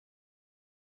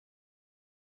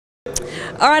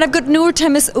All right, I've got Nur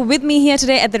Temiz with me here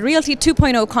today at the Realty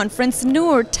 2.0 conference.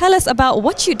 Nur, tell us about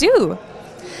what you do.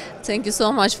 Thank you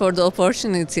so much for the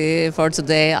opportunity for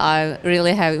today. I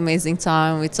really have amazing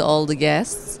time with all the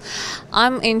guests.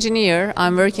 I'm engineer.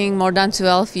 I'm working more than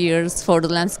 12 years for the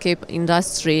landscape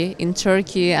industry in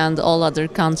Turkey and all other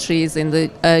countries in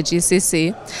the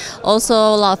GCC.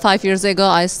 Also, 5 years ago,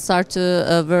 I started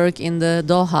to work in the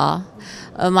Doha.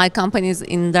 My company is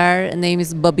in there, name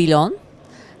is Babylon.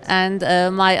 And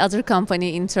my other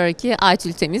company in Turkey,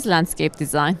 Aytul Temiz Landscape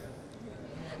Design.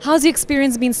 How's the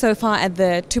experience been so far at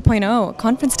the 2.0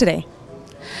 conference today?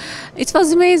 It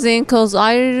was amazing because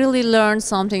I really learned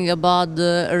something about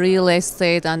the real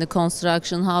estate and the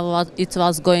construction, how it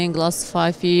was going last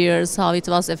 5 years, how it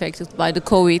was affected by the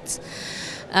COVID,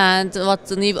 and what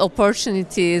the new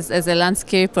opportunities as a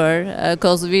landscaper,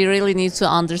 because we really need to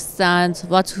understand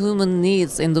what human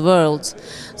needs in the world,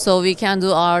 so we can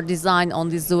do our design on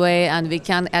this way and we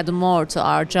can add more to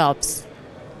our jobs.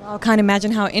 I can't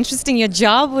imagine how interesting your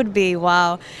job would be.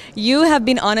 Wow. You have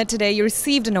been honored today. You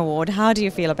received an award. How do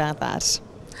you feel about that?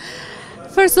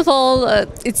 First of all,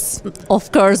 it's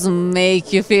of course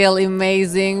make you feel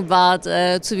amazing, but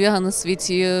to be honest with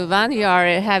you, when you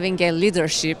are having a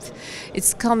leadership,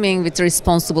 it's coming with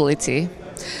responsibility.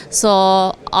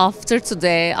 So after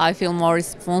today, I feel more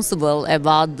responsible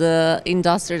about the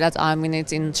industry that I'm in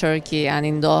it in Turkey and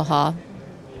in Doha.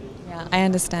 Yeah, I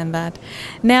understand that.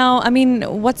 Now, I mean,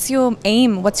 what's your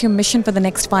aim? What's your mission for the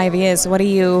next 5 years? What are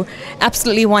you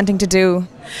absolutely wanting to do?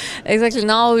 Exactly.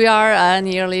 Now we are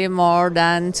nearly more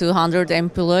than 200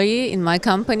 employees in my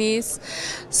companies.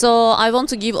 So I want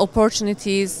to give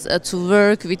opportunities to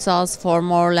work with us for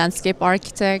more landscape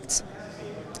architects,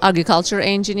 agriculture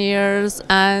engineers,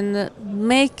 and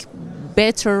make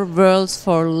better worlds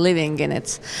for living in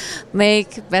it,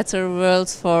 make better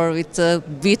worlds for with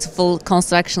beautiful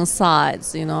construction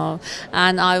sites, you know.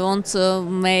 And I want to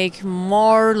make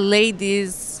more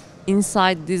ladies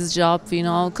inside this job, you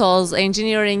know, because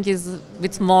engineering is a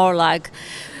bit more like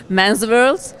men's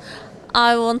world.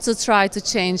 I want to try to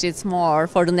change it more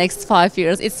for the next 5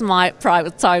 years. It's my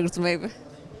private target, maybe.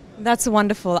 That's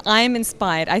wonderful. I am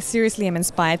inspired. I seriously am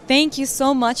inspired. Thank you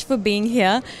so much for being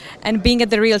here and being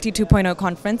at the Realty 2.0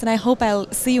 conference. And I hope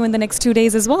I'll see you in the next 2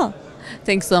 days as well.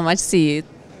 Thanks so much. See you.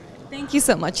 Thank you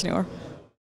so much, Nur.